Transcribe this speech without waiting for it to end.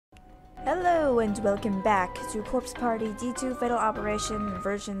Hello and welcome back to Corpse Party D2 Fatal Operation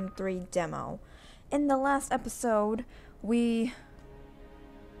version 3 demo. In the last episode, I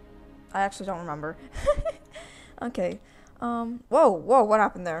actually don't remember. Okay. Whoa, what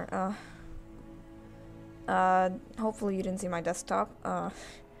happened there? Hopefully you didn't see my desktop.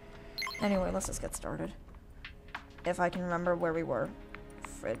 Anyway, let's just get started. If I can remember where we were.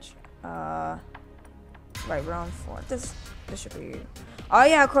 Fridge. Right, we're on 4. This should be... Oh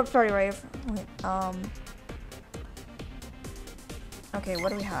yeah, Corpse Party Rave. Wait, okay, what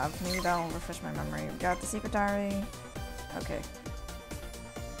do we have? Maybe that'll refresh my memory. We got the secret diary. Okay.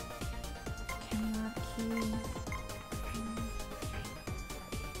 Camera key.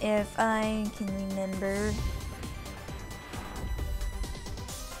 If I can remember.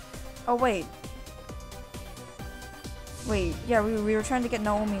 Oh wait. Wait, yeah, we were trying to get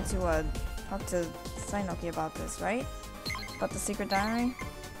Naomi to talk to Sainoki about this, right? About the secret diary?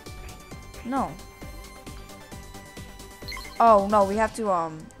 No. Oh no, we have to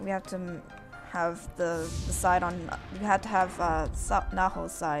have the side on. We had to have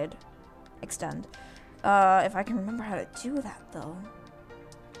Naho's side extend. If I can remember how to do that though.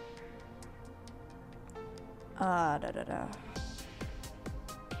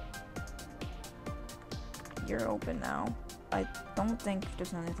 You're open now. I don't think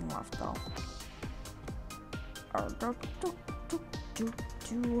there's anything left though.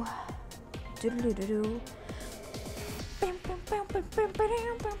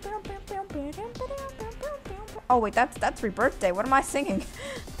 Oh wait, that's Rebirthday. What am I singing?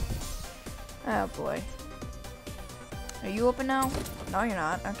 Oh boy. Are you open now? No, you're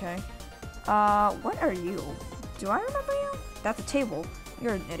not. Okay. What are you? Do I remember you? That's a table.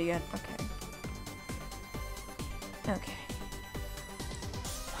 You're an idiot. Okay. Okay.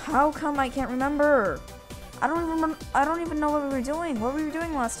 How come I can't remember? I don't even know what we were doing. What were we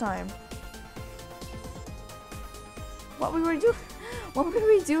doing last time? What were we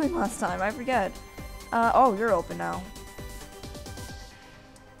doing last time? I forget. Oh, you're open now.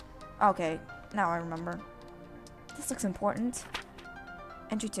 Okay, now I remember. This looks important.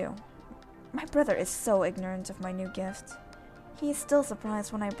 Entry 2. My brother is so ignorant of my new gift. He is still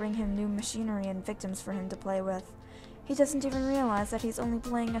surprised when I bring him new machinery and victims for him to play with. He doesn't even realize that he's only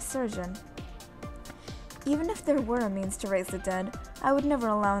playing a surgeon. Even if there were a means to raise the dead, I would never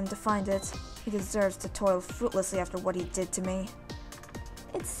allow him to find it. He deserves to toil fruitlessly after what he did to me.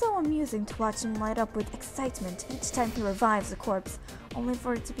 It's so amusing to watch him light up with excitement each time he revives a corpse, only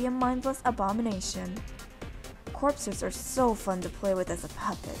for it to be a mindless abomination. Corpses are so fun to play with as a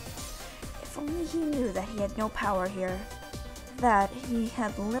puppet. If only he knew that he had no power here. That he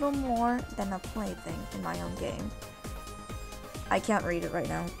had little more than a plaything in my own game. I can't read it right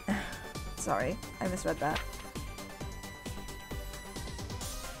now. Sorry, I misread that.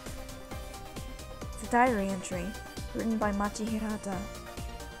 It's a diary entry, written by Machi.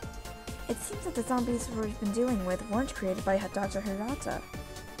 It seems that the zombies we've been dealing with weren't created by Dr. Hirata.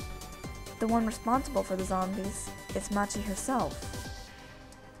 The one responsible for the zombies is Machi herself.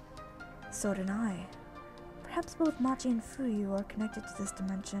 So did I. Perhaps both Machi and Fuyu are connected to this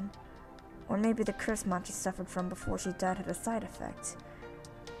dimension. Or maybe the curse Machi suffered from before she died had a side effect.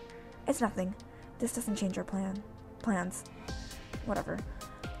 It's nothing. This doesn't change our plans. Whatever.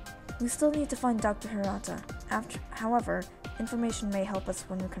 We still need to find Dr. Hirata. However, information may help us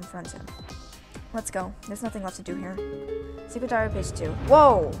when we confront him. Let's go. There's nothing left to do here. Secret Diary page 2.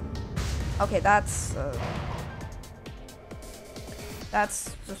 Whoa! Okay, that's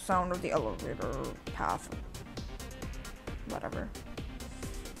the sound of the elevator path. Whatever.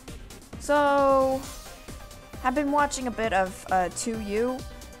 So, I've been watching a bit of 2U,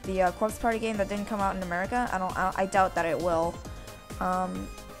 the Corpse Party game that didn't come out in America. I doubt that it will.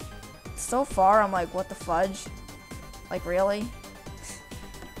 So far, I'm like, what the fudge? Like, really?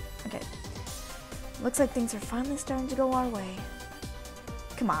 Okay. Looks like things are finally starting to go our way.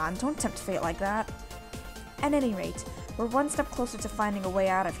 Come on, don't tempt fate like that. At any rate, we're one step closer to finding a way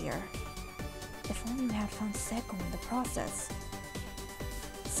out of here. If only we had found Seko in the process.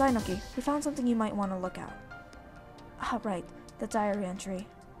 Sainoki, we found something you might want to look at. Ah, right, the diary entry.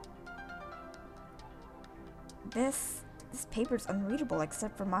 This paper's unreadable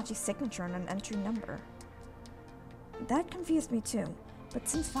except for Machi's signature and an entry number. That confused me too, but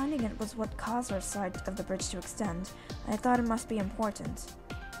since finding it was what caused our side of the bridge to extend, I thought it must be important.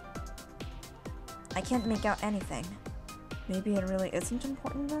 I can't make out anything. Maybe it really isn't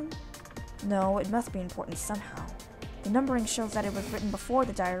important then? No, it must be important somehow. The numbering shows that it was written before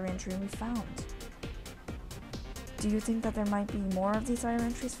the diary entry we found. Do you think that there might be more of these diary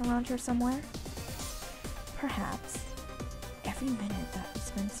entries from around here somewhere? Perhaps. Every minute that we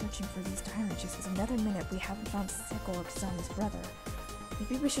spend searching for these diary entries is another minute we haven't found Seko or Kisami's brother.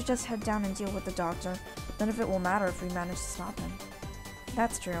 Maybe we should just head down and deal with the doctor. None of it will matter if we manage to stop him.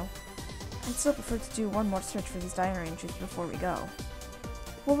 That's true. I'd still prefer to do one more search for these diary entries before we go.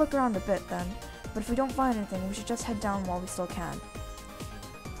 We'll look around a bit then, but if we don't find anything, we should just head down while we still can.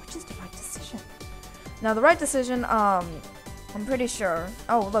 Which is the right decision? Now, the right decision, I'm pretty sure.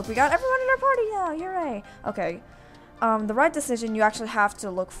 Oh, look, we got everyone in our party now! Hooray! Okay. The right decision, you actually have to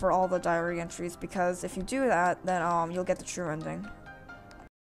look for all the diary entries, because if you do that, then, you'll get the true ending.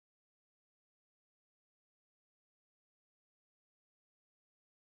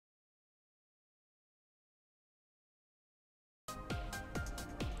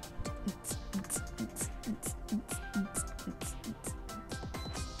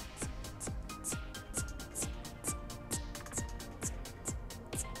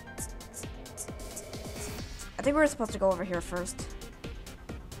 I think we were supposed to go over here first.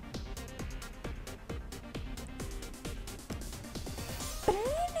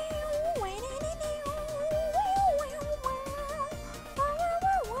 Where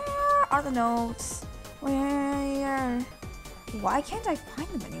are the notes? Where? Why can't I find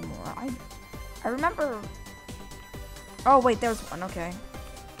them anymore? I remember. Oh wait, there's one. Okay.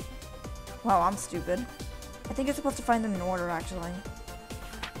 Wow, I'm stupid. I think you're supposed to find them in order, actually.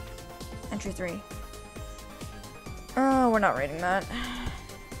 Entry 3. Oh, we're not reading that.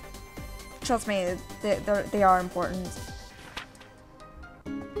 Trust me, they are important.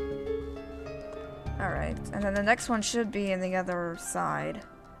 Alright, and then the next one should be in the other side.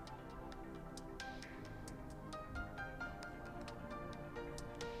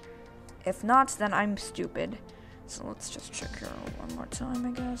 If not, then I'm stupid. So let's just check here one more time,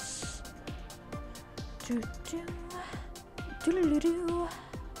 I guess. Do-do-do.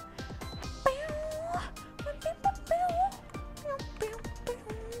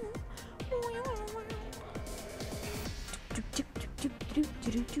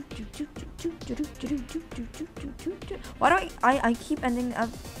 Why do I keep ending up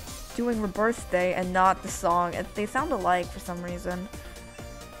doing Rebirth Day and not the song? They sound alike for some reason.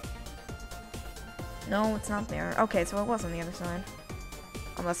 No, it's not there. Okay, so it was on the other side.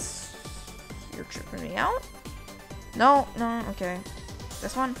 Unless you're tripping me out? No, okay.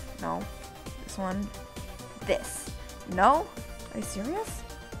 This one? No. This one? This. No? Are you serious?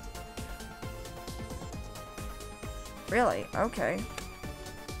 Really? Okay.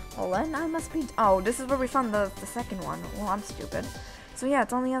 Well then, I must be... Oh, this is where we found the second one. Well, I'm stupid. So yeah,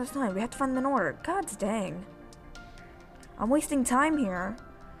 it's on the other side. We have to find them in order. God dang. I'm wasting time here.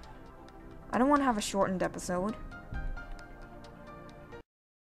 I don't want to have a shortened episode.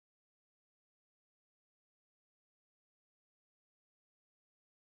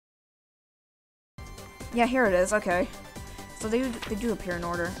 Yeah, here it is. Okay. So they do appear in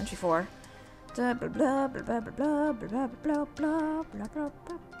order. Entry 4. Blah blah blah blah blah blah blah blah blah blah blah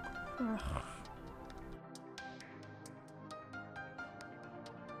blah.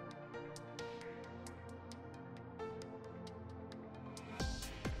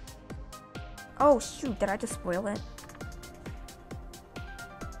 Oh shoot, did I just spoil it?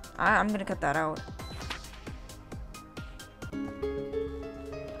 I'm gonna cut that out.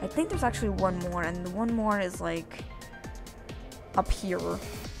 I think there's actually one more, and the one more is like up here.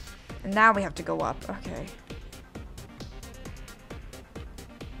 And now we have to go up. Okay.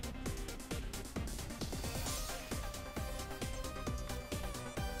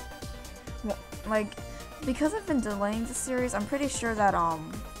 Well, like, because I've been delaying the series, I'm pretty sure that, I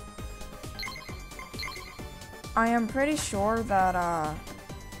am pretty sure that,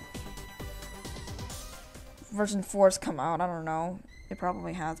 version 4's come out. I don't know. It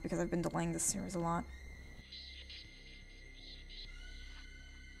probably has because I've been delaying this series a lot.